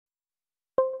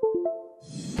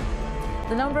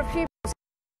The number of pupils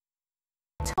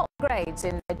top grades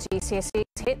in their GCSEs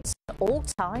hits an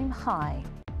all-time high.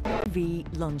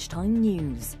 ITV Lunchtime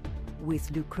News with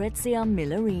Lucrezia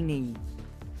Millarini.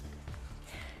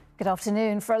 Good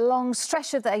afternoon. For a long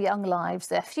stretch of their young lives,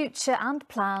 their future and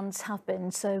plans have been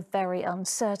so very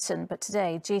uncertain. But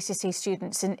today, GCSE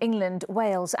students in England,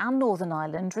 Wales and Northern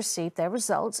Ireland received their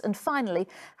results and finally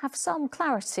have some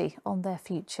clarity on their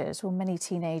futures. Well, many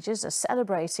teenagers are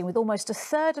celebrating with almost a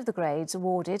third of the grades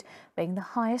awarded being the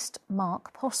highest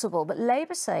mark possible. But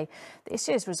Labour say this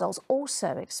year's results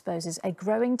also exposes a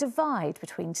growing divide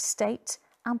between state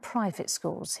and private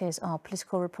schools. Here's our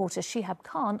political reporter Shihab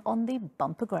Khan on the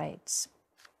bumper grades.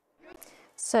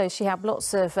 So Shihab,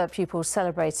 lots of pupils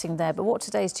celebrating there, but what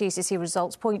today's GCSE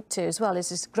results point to as well is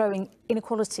this growing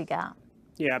inequality gap.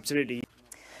 Yeah, absolutely.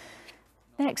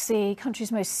 Next, the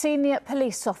country's most senior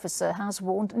police officer has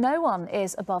warned no one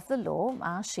is above the law.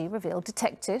 As she revealed,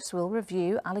 detectives will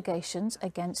review allegations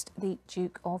against the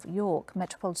Duke of York.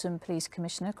 Metropolitan Police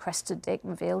Commissioner Cressida Dick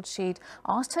revealed she'd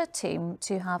asked her team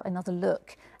to have another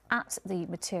look at the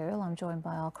material. I'm joined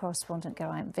by our correspondent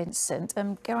Geraint Vincent.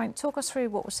 Geraint, talk us through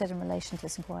what was said in relation to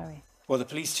this inquiry. Well, the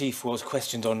police chief was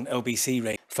questioned on LBC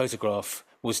radio. A photograph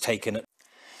was taken,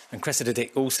 and Cressida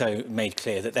Dick also made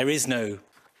clear that there is no...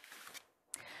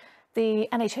 The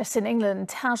NHS in England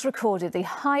has recorded the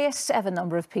highest ever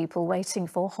number of people waiting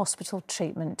for hospital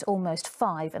treatment. Almost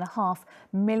 5.5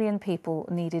 million people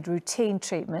needed routine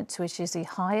treatment, which is the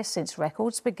highest since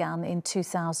records began in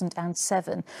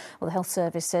 2007. Well, the Health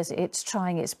Service says it's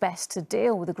trying its best to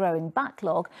deal with the growing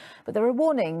backlog, but there are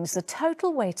warnings the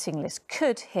total waiting list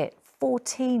could hit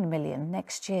 14 million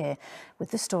next year.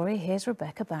 With the story, here's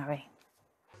Rebecca Barry.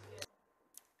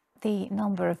 The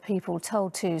number of people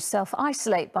told to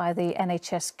self-isolate by the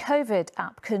NHS COVID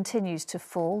app continues to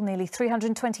fall. Nearly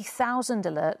 320,000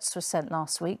 alerts were sent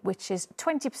last week, which is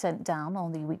 20% down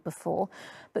on the week before.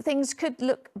 But things could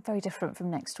look very different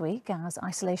from next week as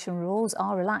isolation rules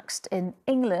are relaxed in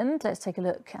England. Let's take a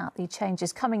look at the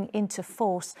changes coming into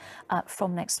force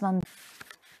from next Monday.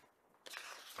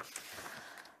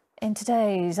 In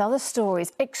today's other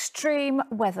stories, extreme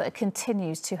weather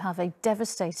continues to have a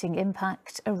devastating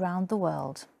impact around the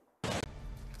world.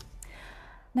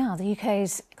 Now, the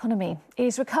UK's economy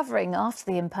is recovering after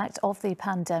the impact of the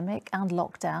pandemic and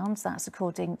lockdowns. That's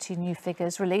according to new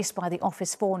figures released by the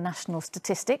Office for National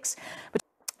Statistics.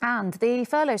 And the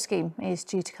furlough scheme is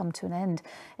due to come to an end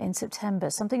in September,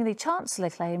 something the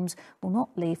Chancellor claims will not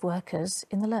leave workers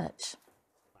in the lurch.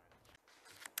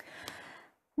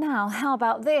 Now, how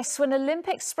about this? When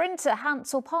Olympic sprinter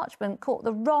Hansel Parchment caught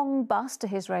the wrong bus to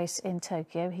his race in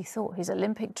Tokyo, he thought his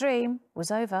Olympic dream was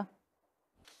over.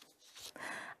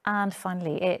 And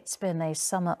finally, it's been a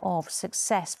summer of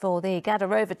success for the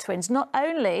Gadarova twins. Not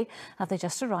only have they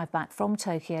just arrived back from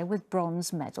Tokyo with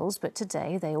bronze medals, but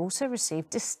today they also received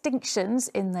distinctions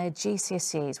in their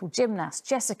GCSEs. Well, gymnasts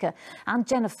Jessica and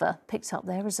Jennifer picked up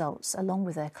their results along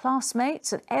with their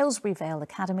classmates at Aylesbury Vale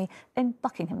Academy in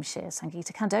Buckinghamshire.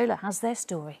 Sangeeta Kandola has their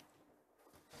story.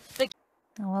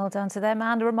 Well done to them,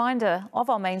 and a reminder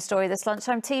of our main story this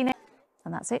lunchtime, teenage.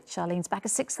 And that's it. Charlene's back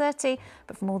at 6:30.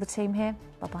 But from all the team here,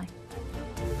 bye-bye.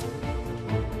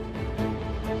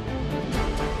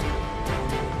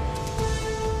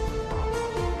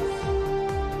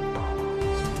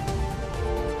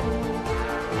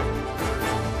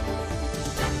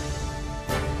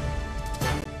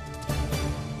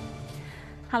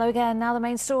 Hello again. Now the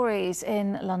main stories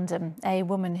in London. A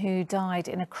woman who died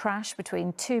in a crash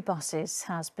between two buses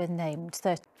has been named.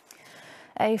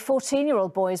 A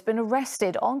 14-year-old boy has been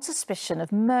arrested on suspicion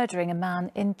of murdering a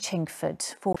man in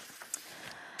Chingford.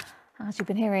 As you've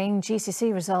been hearing,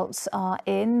 GCSE results are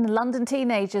in. London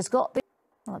teenagers got the...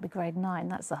 Well, that'd be grade 9,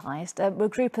 that's the highest. A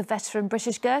group of veteran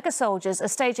British Gurkha soldiers are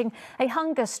staging a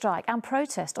hunger strike and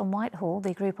protest on Whitehall.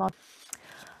 The group are...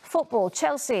 Football,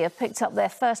 Chelsea have picked up their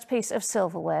first piece of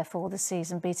silverware for the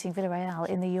season, beating Villarreal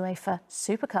in the UEFA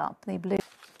Super Cup. The Blue...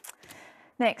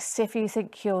 Next, if you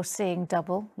think you're seeing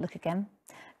double, look again.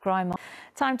 Grime.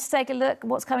 Time to take a look at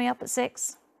what's coming up at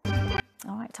 6.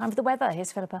 All right, time for the weather.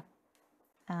 Here's Philippa.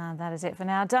 And that is it for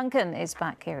now. Duncan is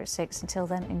back here at 6. Until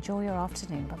then, enjoy your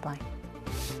afternoon. Bye-bye.